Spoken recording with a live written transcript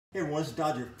Hey everyone, it's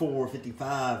Dodger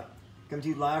 455. Coming to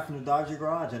you live from the Dodger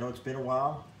Garage. I know it's been a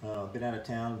while. Been out of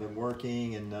town, been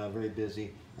working and very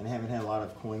busy, and haven't had a lot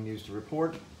of coin news to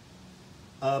report.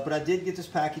 But I did get this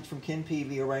package from Ken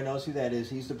Peavey. Everybody knows who that is.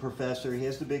 He's the professor. He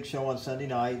has the big show on Sunday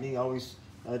night, and he always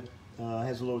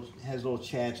has little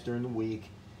chats during the week.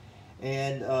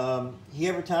 And he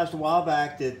advertised a while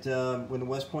back that when the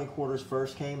West Point quarters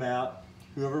first came out,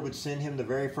 whoever would send him the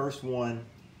very first one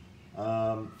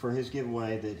for his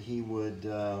giveaway, that he would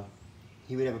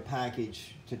have a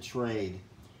package to trade.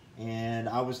 And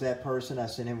I was that person. I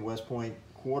sent him a West Point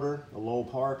quarter, a Lowell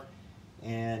Park,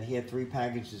 and he had 3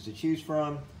 packages to choose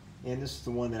from, and this is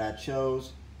the one that I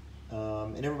chose.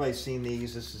 And everybody's seen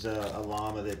these. This is a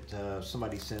llama that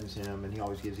somebody sends him, and he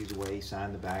always gives these away. He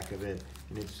signed the back of it,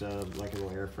 and it's like a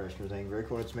little air freshener thing. Very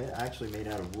cool. It's actually made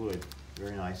out of wood.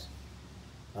 Very nice.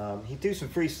 He threw some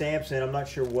free stamps in. I'm not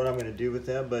sure what I'm going to do with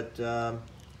them, but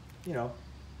you know,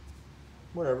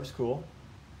 whatever's cool.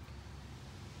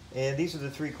 And these are the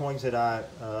 3 coins that I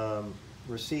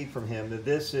received from him.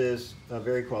 This is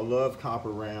very cool. I love copper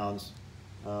rounds.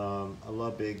 I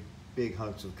love big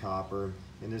hunks of copper.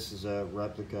 And this is a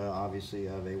replica, obviously,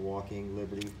 of a Walking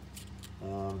Liberty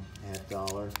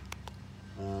 $50.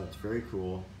 It's very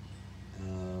cool.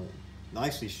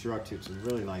 Nicely struck too. It's a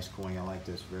really nice coin. I like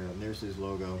this. And there's his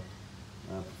logo,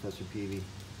 Professor Peavey,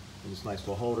 and this nice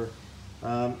little holder.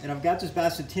 And I've got this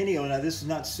bicentennial. Now this is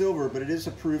not silver, but it is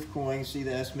a proof coin. See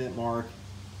the S Mint mark.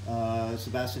 It's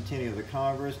the bicentennial of the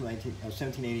Congress,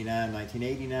 1789,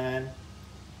 1989.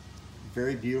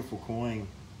 Very beautiful coin.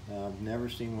 I've never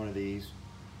seen one of these.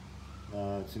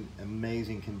 It's in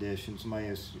amazing condition. Somebody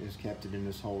has kept it in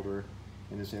this holder,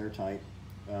 and it's airtight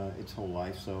its whole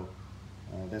life. So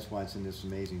that's why it's in this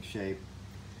amazing shape.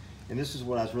 And this is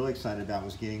what I was really excited about,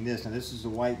 was getting this. Now this is a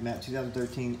White Mountain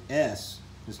 2013 S.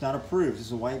 It's not approved. This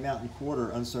is a White Mountain quarter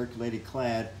uncirculated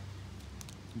clad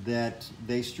that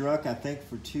they struck, I think,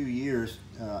 for 2 years.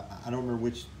 I don't remember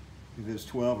which, if it was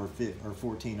 12 or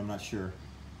 14, I'm not sure.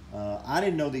 I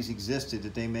didn't know these existed,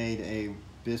 that they made a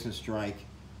business strike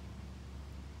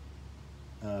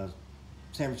San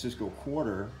Francisco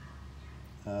quarter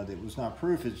that was not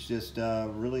proof. It's just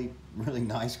really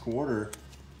nice quarter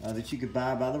that you could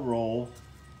buy by the roll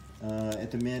at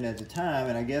the mint at the time.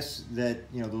 And I guess that,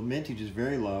 you know, the mintage is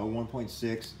very low,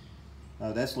 1.6.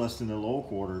 That's less than the Lowell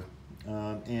quarter.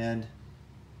 And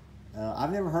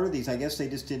I've never heard of these. I guess they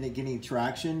just didn't get any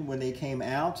traction when they came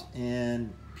out,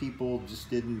 and people just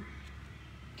didn't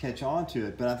catch on to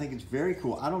it. But I think it's very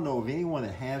cool. I don't know of anyone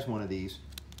that has one of these,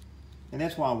 and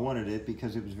that's why I wanted it,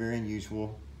 because it was very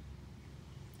unusual.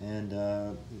 And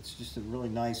it's just a really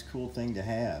nice, cool thing to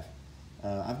have.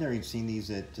 I've never even seen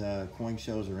these at coin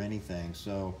shows or anything,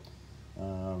 so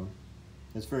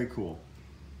it's very cool.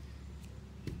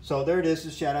 So there it is.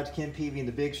 Just shout out to Ken Peavey and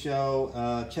the Big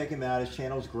Show. Check him out. His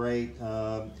channel's great,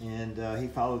 and he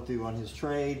followed through on his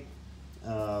trade,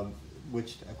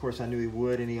 which of course I knew he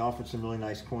would, and he offered some really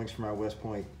nice coins for my West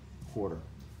Point quarter.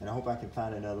 And I hope I can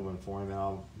find another one for him, and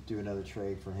I'll do another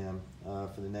trade for him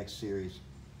for the next series.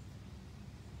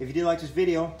 If you did like this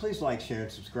video, please like, share,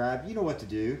 and subscribe. You know what to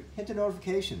do. Hit the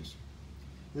notifications.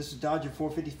 This is Dodger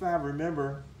 455.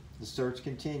 Remember, the search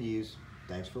continues.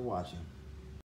 Thanks for watching.